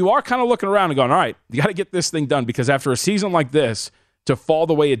 but you are kind of looking around and going, all right, you got to get this thing done, because after a season like this, to fall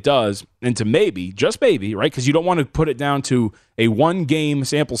the way it does, and to maybe, just maybe, right, because you don't want to put it down to a one-game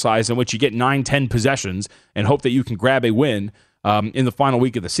sample size in which you get 9-10 possessions and hope that you can grab a win in the final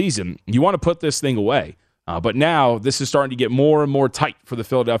week of the season. You want to put this thing away. But now this is starting to get more and more tight for the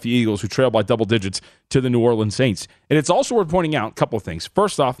Philadelphia Eagles, who trail by double digits to the New Orleans Saints. And it's also worth pointing out a couple of things.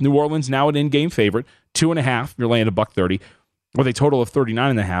 First off, New Orleans now an in-game favorite, 2.5. You're laying $1.30 with a total of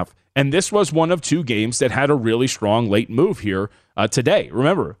 39.5. And this was one of two games that had a really strong late move here today.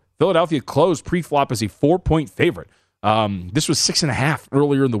 Remember, Philadelphia closed pre-flop as a 4-point favorite. This was 6.5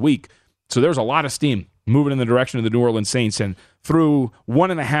 earlier in the week. So there's a lot of steam moving in the direction of the New Orleans Saints. And through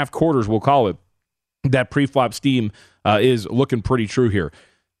 1.5 quarters, we'll call it, that pre-flop steam is looking pretty true here.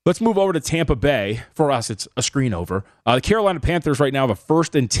 Let's move over to Tampa Bay. For us, it's a screen over. The Carolina Panthers right now have a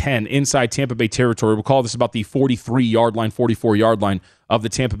 1st and 10 inside Tampa Bay territory. We'll call this about the 43-yard line, 44-yard line of the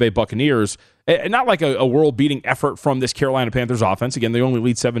Tampa Bay Buccaneers. Not like a world-beating effort from this Carolina Panthers offense. Again, they only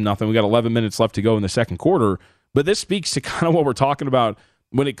lead 7-0. We got 11 minutes left to go in the second quarter. But this speaks to kind of what we're talking about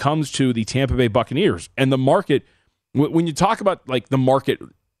when it comes to the Tampa Bay Buccaneers. And the market, when you talk about like the market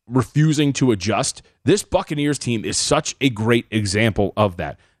refusing to adjust, this Buccaneers team is such a great example of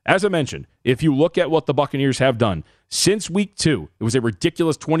that. As I mentioned, if you look at what the Buccaneers have done since week 2, it was a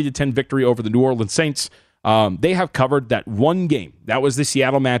ridiculous 20-10 victory over the New Orleans Saints. They have covered that one game. That was the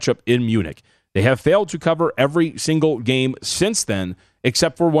Seattle matchup in Munich. They have failed to cover every single game since then,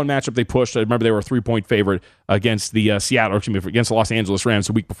 except for one matchup they pushed. I remember they were a 3-point favorite against the against the Los Angeles Rams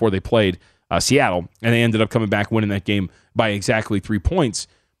the week before they played Seattle, and they ended up coming back winning that game by exactly 3 points.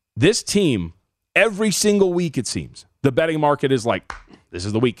 This team, every single week it seems, the betting market is like, this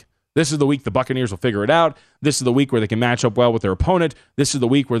is the week. This is the week the Buccaneers will figure it out. This is the week where they can match up well with their opponent. This is the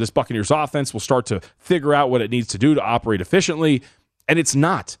week where this Buccaneers offense will start to figure out what it needs to do to operate efficiently. And it's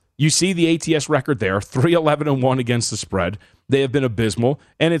not. You see the ATS record there, 3-11-1 against the spread. They have been abysmal.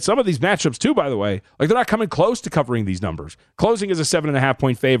 And in some of these matchups, too, by the way, like they're not coming close to covering these numbers. Closing as a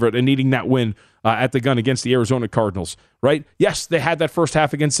 7.5-point favorite and needing that win at the gun against the Arizona Cardinals, right? Yes, they had that first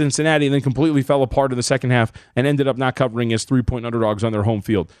half against Cincinnati and then completely fell apart in the second half and ended up not covering as 3-point underdogs on their home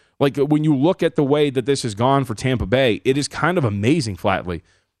field. Like when you look at the way that this has gone for Tampa Bay, it is kind of amazing, flatly,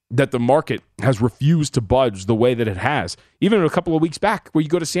 that the market has refused to budge the way that it has. Even a couple of weeks back where you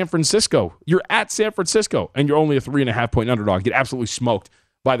go to San Francisco, you're at San Francisco, and you're only a 3.5-point underdog. Get absolutely smoked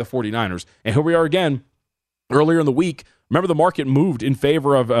by the 49ers. And here we are again earlier in the week. Remember, the market moved in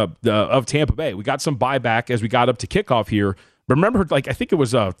favor of Tampa Bay. We got some buyback as we got up to kickoff here. But remember, like I think it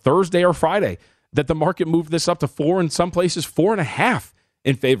was Thursday or Friday that the market moved this up to 4, in some places 4.5.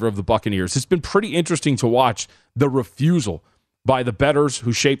 in favor of the Buccaneers. It's been pretty interesting to watch the refusal by the bettors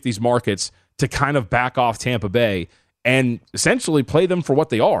who shape these markets to kind of back off Tampa Bay and essentially play them for what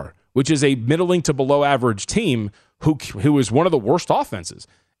they are, which is a middling to below average team who is one of the worst offenses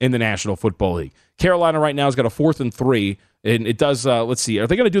in the National Football League. Carolina right now has got a 4th and 3, and it does, let's see, are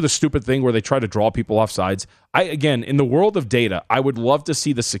they going to do the stupid thing where they try to draw people off sides? Again, in the world of data, I would love to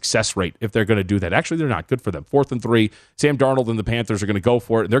see the success rate if they're going to do that. Actually, they're not. Good for them. 4th and 3, Sam Darnold and the Panthers are going to go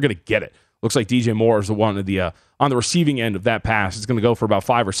for it, and they're going to get it. Looks like DJ Moore is the one on the receiving end of that pass. It's going to go for about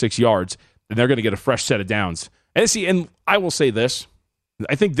 5 or 6 yards, and they're going to get a fresh set of downs. And I will say this.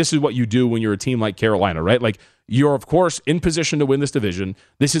 I think this is what you do when you're a team like Carolina, right? Like, you're, of course, in position to win this division.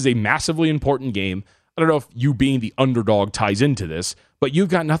 This is a massively important game. I don't know if you being the underdog ties into this, but you've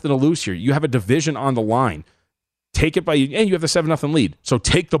got nothing to lose here. You have a division on the line. Take it and you have the 7-0 lead. So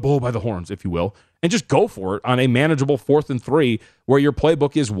take the bull by the horns, if you will, and just go for it on a manageable 4th and 3 where your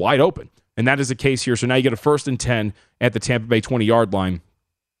playbook is wide open. And that is the case here. So now you get a 1st and 10 at the Tampa Bay 20-yard line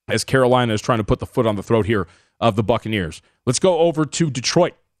as Carolina is trying to put the foot on the throat here of the Buccaneers. Let's go over to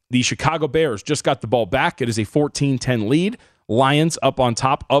Detroit. The Chicago Bears just got the ball back. It is a 14-10 lead. Lions up on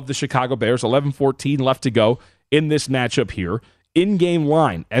top of the Chicago Bears. 11-14 left to go in this matchup here. In-game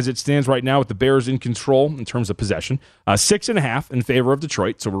line, as it stands right now with the Bears in control in terms of possession, 6.5 in favor of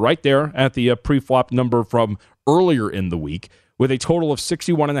Detroit. So we're right there at the pre-flop number from earlier in the week with a total of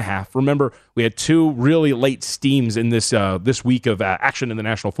 61.5. Remember, we had 2 really late steams in this week of action in the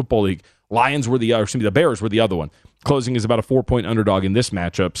National Football League. The Bears were the other one. Closing is about a 4-point underdog in this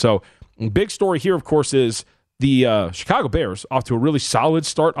matchup. So big story here, of course, is the Chicago Bears, off to a really solid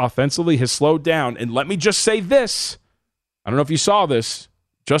start offensively, has slowed down. And let me just say this. I don't know if you saw this.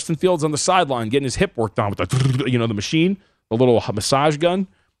 Justin Fields on the sideline getting his hip worked on with the machine, the little massage gun.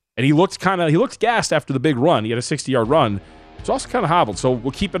 And he looked gassed after the big run. He had a 60-yard run. It's also kind of hobbled. So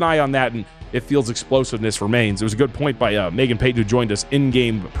we'll keep an eye on that and if Fields' explosiveness remains. It was a good point by Megan Payton, who joined us,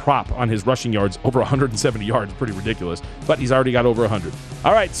 in-game prop on his rushing yards, over 170 yards. Pretty ridiculous. But he's already got over 100.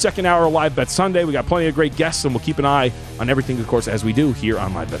 All right, second hour of Live Bet Sunday. We got plenty of great guests, and we'll keep an eye on everything, of course, as we do here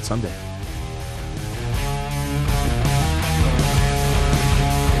on Live Bet Sunday.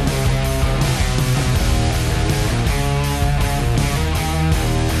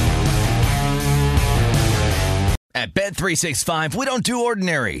 At Bet365, we don't do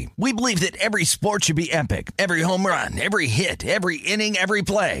ordinary. We believe that every sport should be epic. Every home run, every hit, every inning, every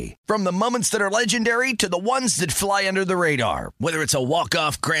play. From the moments that are legendary to the ones that fly under the radar. Whether it's a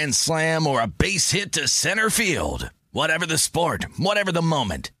walk-off grand slam or a base hit to center field. Whatever the sport, whatever the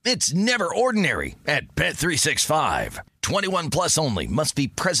moment. It's never ordinary at Bet365. 21 plus only. Must be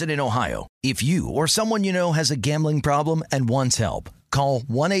present in Ohio. If you or someone you know has a gambling problem and wants help, call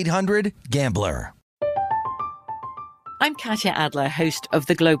 1-800-GAMBLER. I'm Katya Adler, host of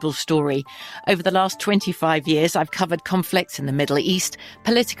The Global Story. Over the last 25 years, I've covered conflicts in the Middle East,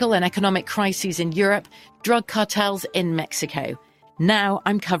 political and economic crises in Europe, drug cartels in Mexico. Now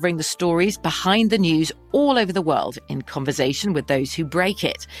I'm covering the stories behind the news all over the world in conversation with those who break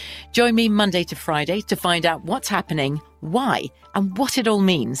it. Join me Monday to Friday to find out what's happening, why, and what it all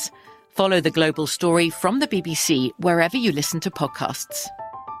means. Follow The Global Story from the BBC wherever you listen to podcasts.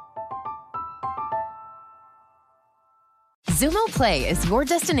 Xumo Play is your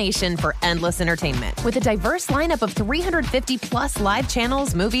destination for endless entertainment. With a diverse lineup of 350 plus live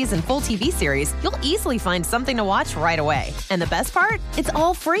channels, movies, and full TV series, you'll easily find something to watch right away. And the best part? It's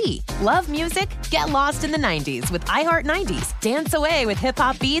all free. Love music? Get lost in the 90s with iHeart 90s, dance away with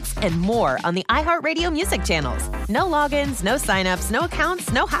hip-hop beats, and more on the iHeartRadio music channels. No logins, no signups, no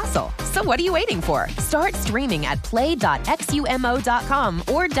accounts, no hassle. So what are you waiting for? Start streaming at play.xumo.com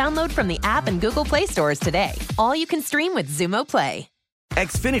or download from the app and Google Play stores today. All you can stream with Xumo Play.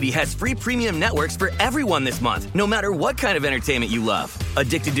 Xfinity has free premium networks for everyone this month, no matter what kind of entertainment you love.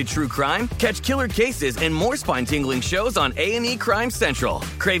 Addicted to true crime? Catch killer cases and more spine-tingling shows on A&E Crime Central.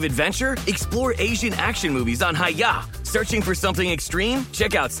 Crave adventure? Explore Asian action movies on Hi-Ya. Searching for something extreme?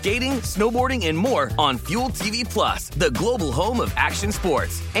 Check out skating, snowboarding, and more on Fuel TV Plus, the global home of action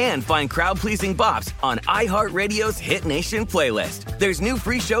sports. And find crowd-pleasing bops on iHeartRadio's Hit Nation playlist. There's new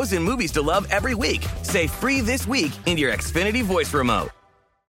free shows and movies to love every week. Say free this week in your Xfinity voice remote.